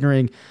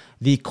considering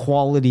the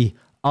quality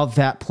of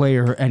that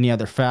player or any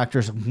other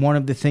factors. One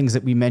of the things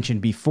that we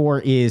mentioned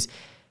before is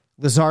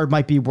Lazard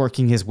might be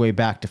working his way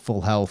back to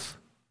full health,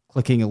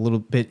 clicking a little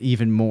bit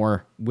even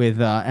more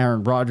with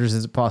Aaron Rodgers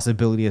as a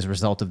possibility as a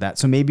result of that.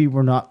 So maybe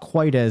we're not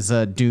quite as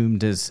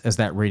doomed as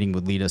that rating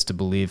would lead us to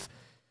believe.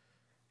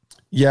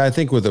 Yeah, I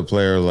think with a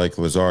player like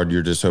Lazard,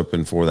 you're just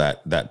hoping for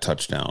that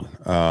touchdown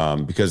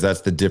because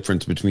that's the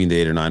difference between the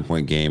 8 or 9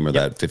 point game or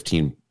that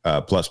 15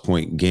 plus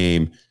point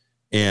game.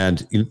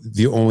 And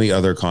the only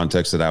other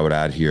context that I would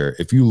add here,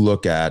 if you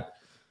look at,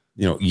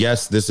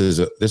 yes, this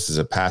is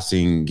a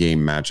passing game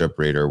matchup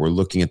rater. We're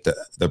looking at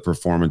the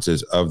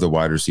performances of the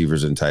wide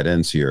receivers and tight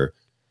ends here.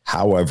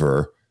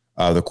 However,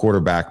 the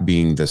quarterback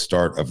being the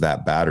start of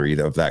that battery,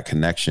 of that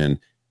connection.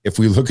 If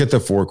we look at the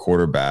 4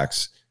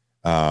 quarterbacks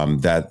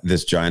that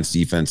this Giants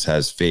defense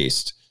has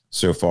faced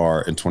so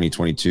far in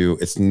 2022,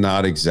 it's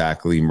not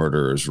exactly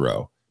murderer's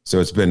row.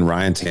 So it's been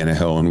Ryan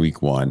Tannehill in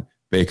week 1,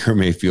 Baker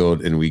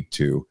Mayfield in week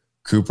 2,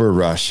 Cooper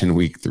Rush in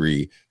week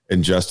 3,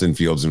 and Justin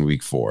Fields in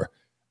week 4.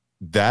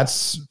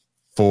 That's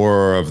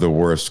 4 of the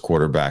worst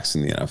quarterbacks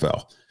in the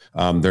NFL.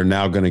 They're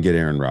now going to get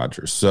Aaron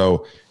Rodgers.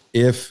 So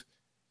if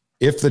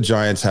the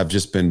Giants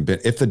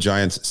if the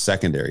Giants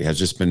secondary has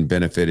just been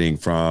benefiting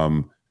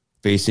from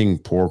facing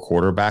poor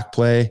quarterback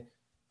play,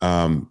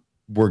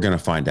 we're going to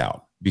find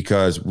out,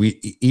 because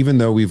even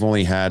though we've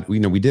only had, we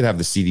did have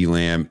the CeeDee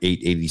Lamb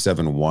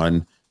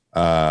 887-1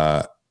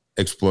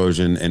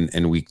 explosion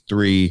in week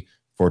 3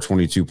 for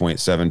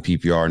 22.7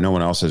 PPR. No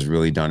one else has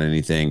really done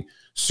anything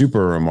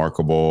super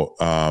remarkable.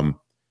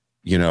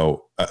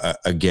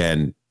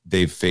 Again,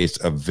 they've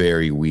faced a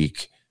very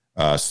weak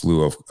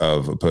slew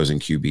of opposing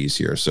QBs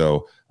here.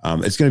 So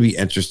it's going to be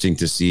interesting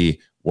to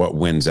see what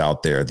wins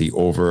out there, the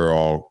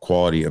overall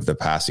quality of the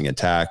passing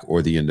attack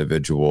or the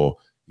individual,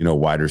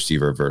 wide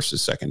receiver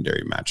versus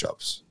secondary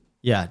matchups.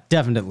 Yeah,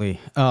 definitely.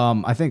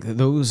 I think that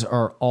those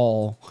are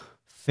all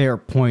fair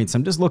points.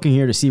 I'm just looking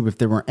here to see if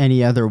there were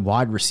any other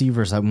wide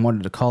receivers I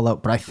wanted to call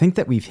out, but I think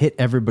that we've hit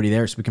everybody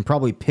there, so we can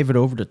probably pivot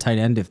over to tight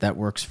end if that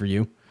works for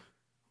you.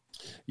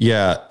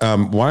 Yeah.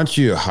 Why don't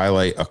you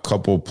highlight a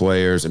couple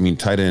players? I mean,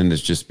 tight end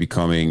is just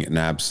becoming an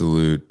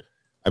absolute,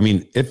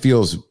 it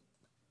feels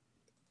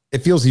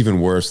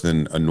even worse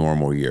than a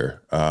normal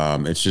year.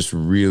 It's just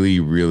really,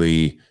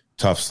 really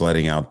tough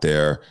sledding out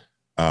there.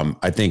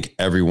 I think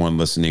everyone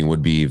listening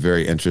would be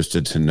very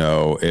interested to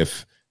know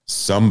if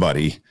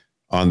somebody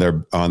on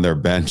their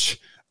bench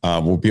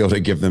will be able to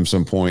give them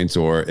some points,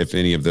 or if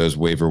any of those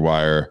waiver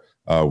wire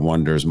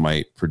wonders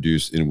might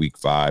produce in week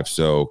 5.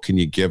 So can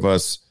you give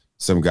us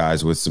some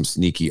guys with some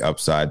sneaky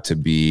upside to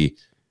be,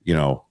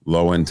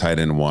 low end tight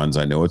end ones?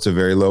 I know it's a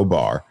very low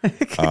bar,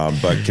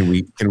 but can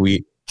we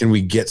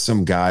get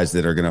some guys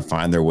that are going to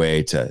find their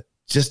way to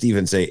just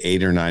even say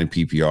 8 or 9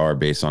 PPR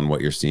based on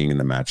what you're seeing in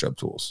the matchup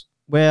tools?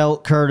 Well,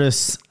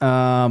 Curtis,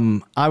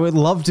 I would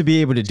love to be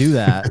able to do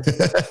that.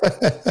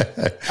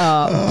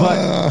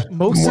 But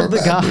most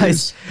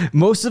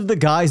of the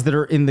guys that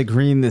are in the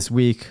green this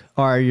week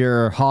are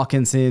your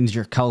Hawkinsons,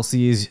 your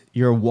Kelce's,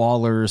 your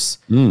Wallers,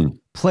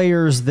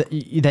 players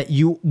that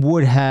you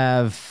would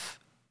have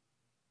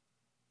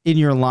in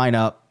your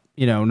lineup,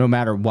 no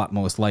matter what,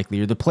 most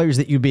likely, or the players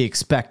that you'd be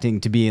expecting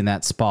to be in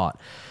that spot.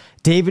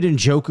 David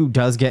Njoku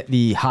does get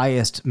the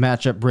highest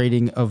matchup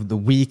rating of the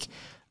week.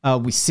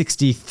 We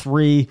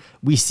 63.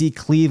 We see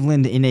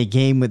Cleveland in a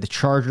game with the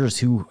Chargers,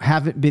 who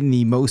haven't been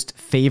the most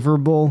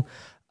favorable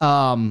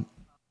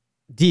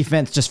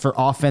defense just for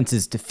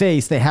offenses to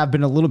face. They have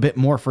been a little bit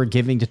more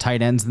forgiving to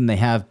tight ends than they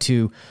have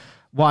to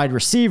wide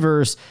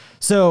receivers.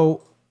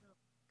 So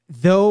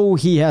though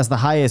he has the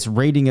highest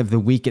rating of the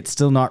week, it's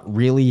still not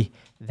really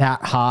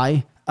that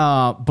high.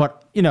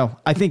 But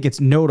I think it's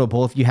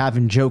notable if you have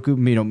Njoku,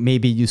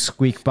 maybe you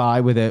squeak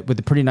by with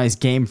a pretty nice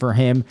game for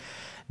him.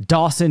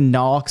 Dawson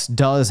Knox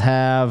does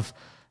have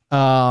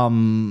a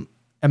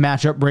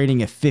matchup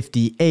rating of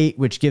 58,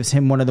 which gives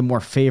him one of the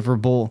more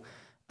favorable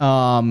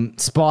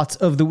spots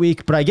of the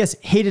week. But I guess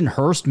Hayden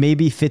Hurst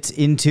maybe fits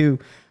into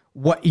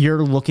what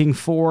you're looking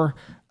for.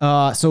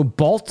 So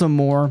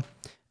Baltimore,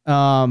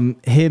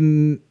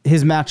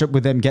 his matchup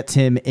with them gets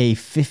him a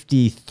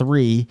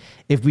 53.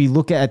 If we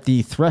look at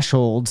the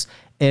thresholds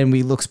and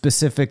we look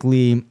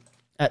specifically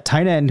at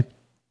tight end,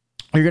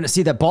 you're going to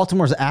see that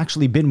Baltimore's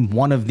actually been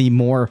one of the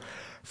more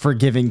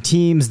forgiving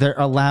teams. They're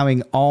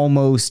allowing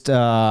almost,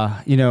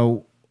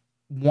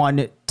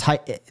 one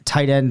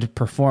tight end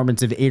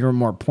performance of 8 or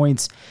more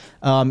points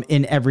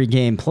in every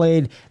game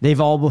played.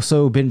 They've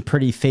also been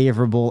pretty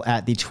favorable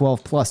at the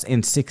 12 plus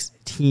and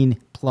 16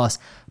 plus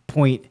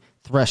point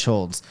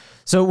thresholds.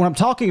 So when I'm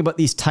talking about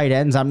these tight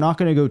ends, I'm not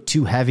going to go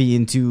too heavy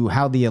into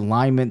how the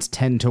alignments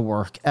tend to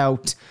work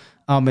out,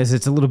 as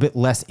it's a little bit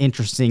less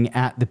interesting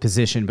at the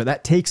position. But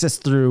that takes us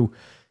through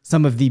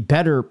some of the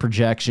better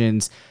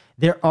projections.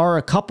 There are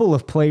a couple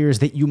of players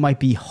that you might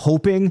be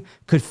hoping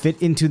could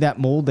fit into that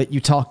mold that you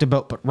talked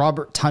about, but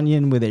Robert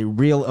Tonyan with a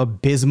real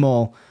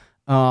abysmal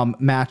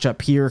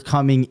matchup here,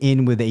 coming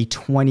in with a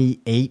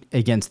 28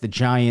 against the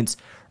Giants.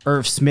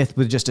 Irv Smith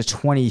with just a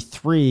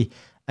 23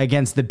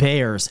 against the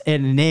Bears.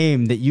 And a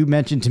name that you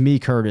mentioned to me,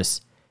 Curtis,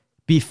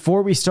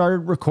 before we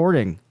started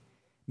recording,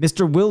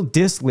 Mr. Will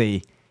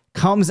Dissly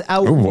comes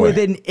out with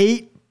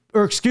a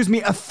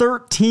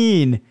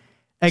 13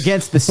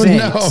 against the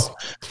Saints,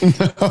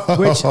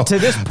 which to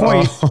this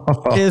point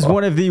is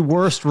one of the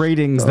worst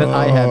ratings that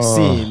I have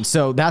seen.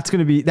 So that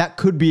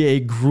could be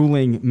a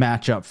grueling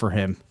matchup for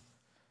him.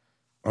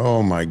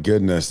 Oh my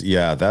goodness.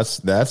 Yeah,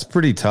 that's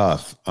pretty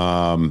tough.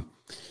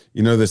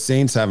 The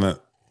Saints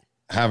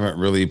haven't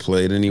really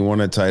played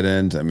anyone at tight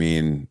end. I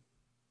mean,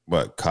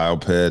 Kyle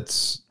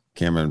Pitts,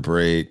 Cameron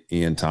Brate,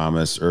 Ian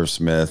Thomas, Irv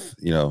Smith,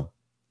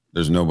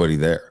 there's nobody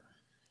there.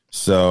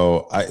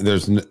 So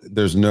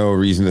there's no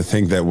reason to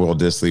think that Will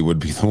Dissly would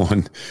be the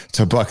one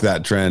to buck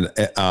that trend.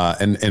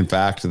 And in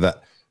fact,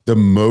 that the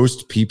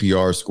most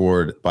PPR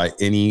scored by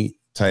any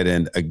tight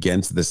end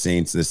against the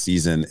Saints this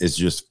season is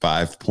just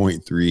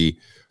 5.3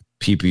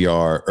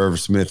 PPR. Irv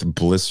Smith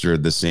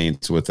blistered the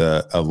Saints with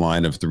a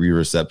line of 3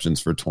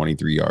 receptions for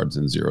 23 yards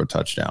and 0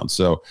 touchdowns.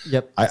 So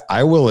yep.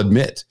 I will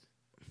admit,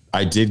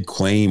 I did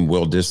claim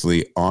Will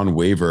Dissly on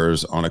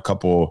waivers on a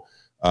couple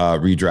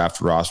redraft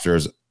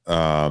rosters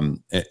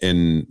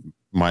in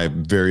my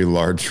very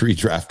large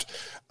redraft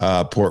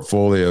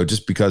portfolio,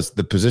 just because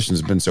the position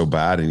has been so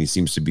bad and he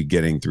seems to be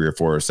getting 3 or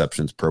 4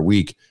 receptions per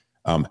week.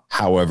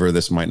 However,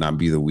 this might not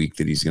be the week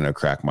that he's going to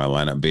crack my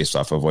lineup based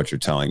off of what you're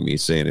telling me,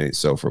 saying it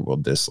so for Will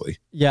Dissly.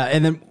 Yeah.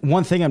 And then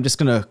one thing I'm just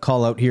going to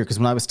call out here, because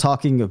when I was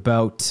talking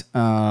about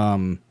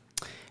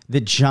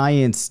the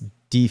Giants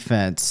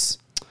defense,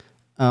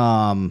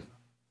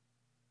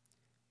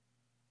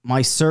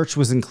 my search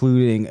was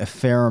including a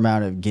fair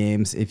amount of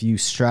games. If you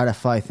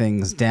stratify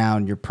things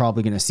down, you're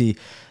probably going to see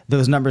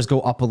those numbers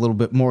go up a little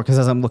bit more, because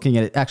as I'm looking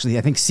at it, actually,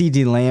 I think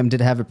CD Lamb did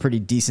have a pretty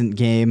decent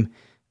game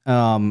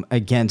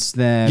against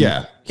them.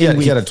 Yeah, he had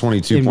a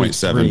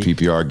 22.7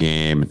 PPR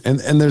game.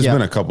 And there's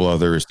been a couple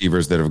other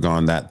receivers that have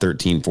gone that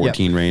 13,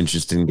 14 range,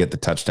 just didn't get the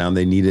touchdown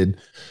they needed.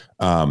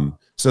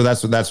 So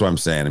that's what I'm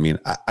saying. I mean,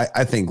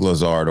 I think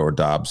Lazard or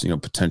Dobbs,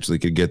 potentially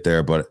could get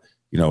there. But,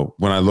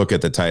 when I look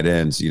at the tight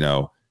ends,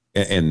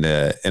 in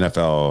the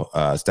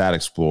NFL Stat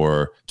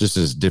Explorer, just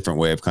as a different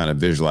way of kind of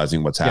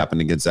visualizing what's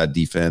happened against that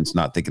defense,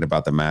 not thinking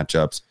about the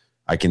matchups,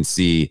 I can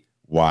see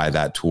why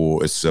that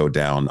tool is so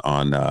down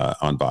on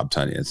Bob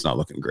Tonyan. It's not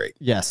looking great.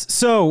 Yes.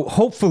 So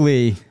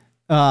hopefully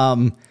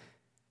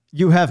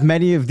you have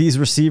many of these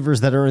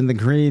receivers that are in the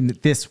green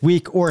this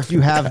week, or if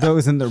you have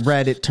those in the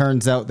red, it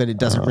turns out that it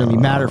doesn't really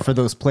matter for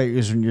those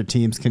players, and your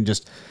teams can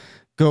just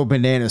go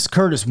bananas.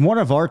 Curtis, one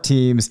of our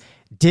teams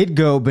did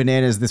go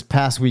bananas this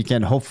past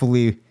weekend.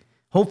 Hopefully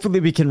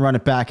we can run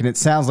it back, and it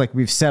sounds like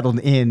we've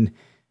settled in.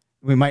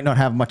 We might not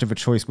have much of a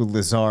choice with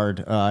Lazard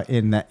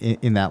in that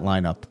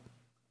lineup.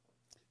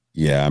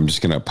 Yeah, I'm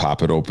just going to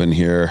pop it open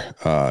here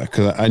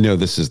because I know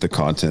this is the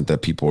content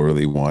that people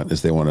really want,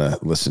 is they want to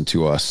listen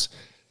to us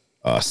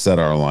set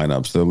our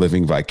lineups. They're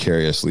living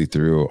vicariously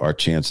through our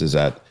chances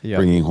at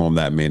bringing home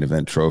that main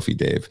event trophy,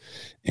 Dave.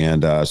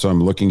 And so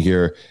I'm looking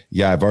here.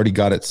 Yeah, I've already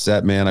got it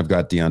set, man. I've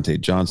got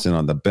Deontay Johnson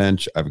on the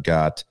bench. I've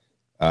got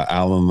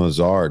Allen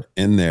Lazard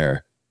in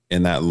there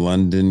in that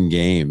London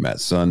game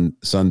at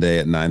Sunday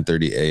at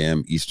 9:30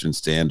 a.m. Eastern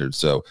Standard.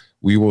 So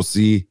we will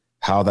see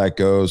how that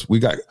goes. We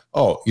got,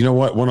 you know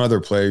what? One other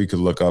player you could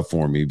look up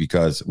for me,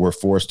 because we're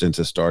forced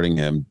into starting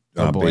him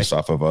based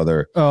off of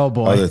other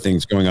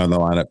things going on in the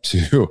lineup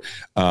too,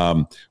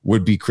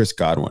 would be Chris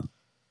Godwin.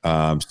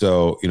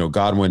 So,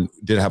 Godwin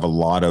did have a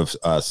lot of,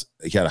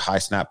 he had a high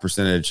snap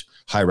percentage,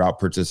 high route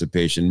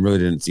participation, really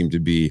didn't seem to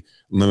be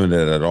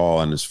limited at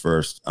all in his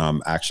first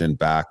action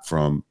back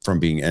from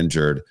being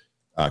injured.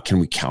 Can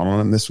we count on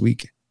him this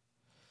week?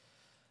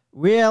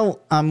 Well,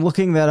 I'm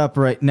looking that up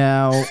right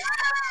now.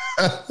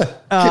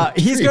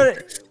 He's going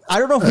to, I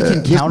don't know if we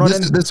can count on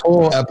him. This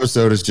whole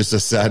episode is just a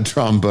sad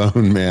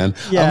trombone, man.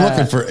 Yeah. I'm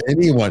looking for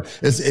anyone.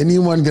 Is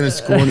anyone going to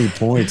score any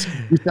points?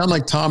 You sound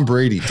like Tom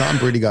Brady. Tom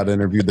Brady got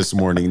interviewed this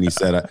morning, and he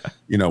said,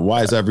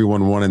 why is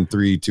everyone 1-3,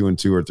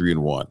 2-2, or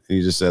 3-1? And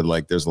he just said,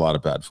 there's a lot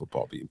of bad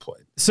football being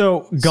played.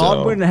 So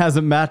Godwin has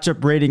a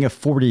matchup rating of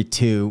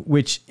 42,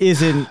 which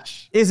isn't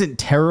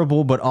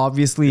terrible, but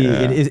obviously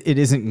it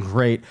isn't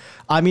great.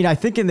 I mean, I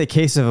think in the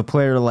case of a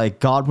player like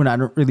Godwin,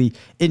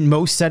 in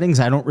most settings,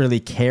 I don't really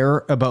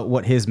care about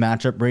what his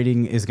matchup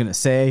rating is going to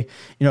say.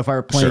 If I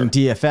were playing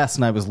DFS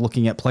and I was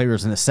looking at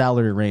players in a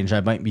salary range, I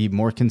might be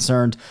more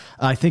concerned.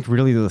 I think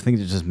really the thing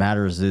that just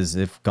matters is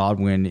if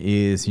Godwin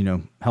is,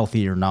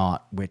 healthy or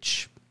not,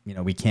 which,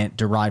 we can't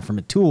derive from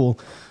a tool.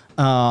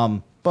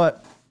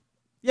 But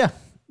yeah,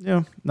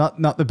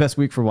 not the best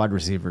week for wide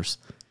receivers.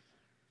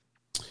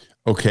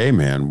 Okay,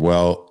 man.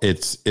 Well,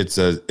 it's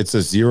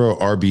a 0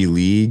 RB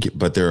league,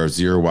 but there are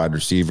 0 wide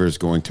receivers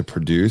going to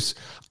produce.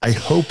 I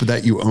hope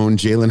that you own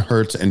Jalen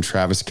Hurts and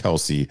Travis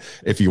Kelce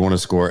if you want to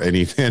score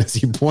any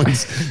fantasy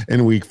points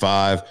in week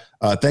 5.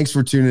 Thanks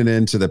for tuning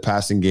in to the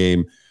Passing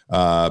Game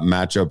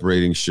matchup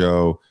rating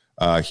show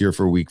here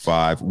for week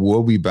 5.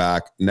 We'll be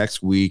back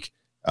next week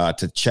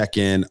to check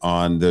in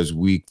on those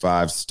week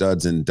 5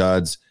 studs and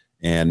duds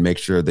and make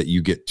sure that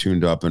you get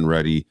tuned up and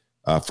ready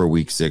for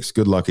week 6.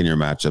 Good luck in your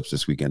matchups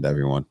this weekend,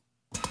 everyone.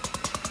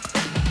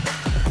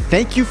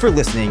 Thank you for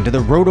listening to the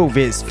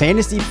RotoViz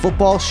Fantasy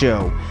Football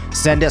Show.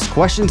 Send us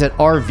questions at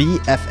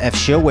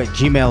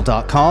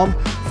rvffshow@gmail.com.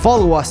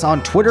 Follow us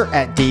on Twitter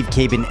at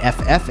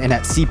DaveCabinFF and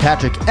at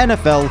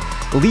CPatrickNFL.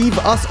 Leave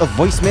us a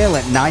voicemail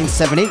at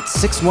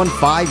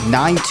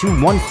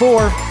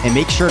 978-615-9214 and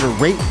make sure to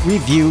rate,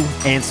 review,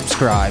 and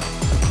subscribe.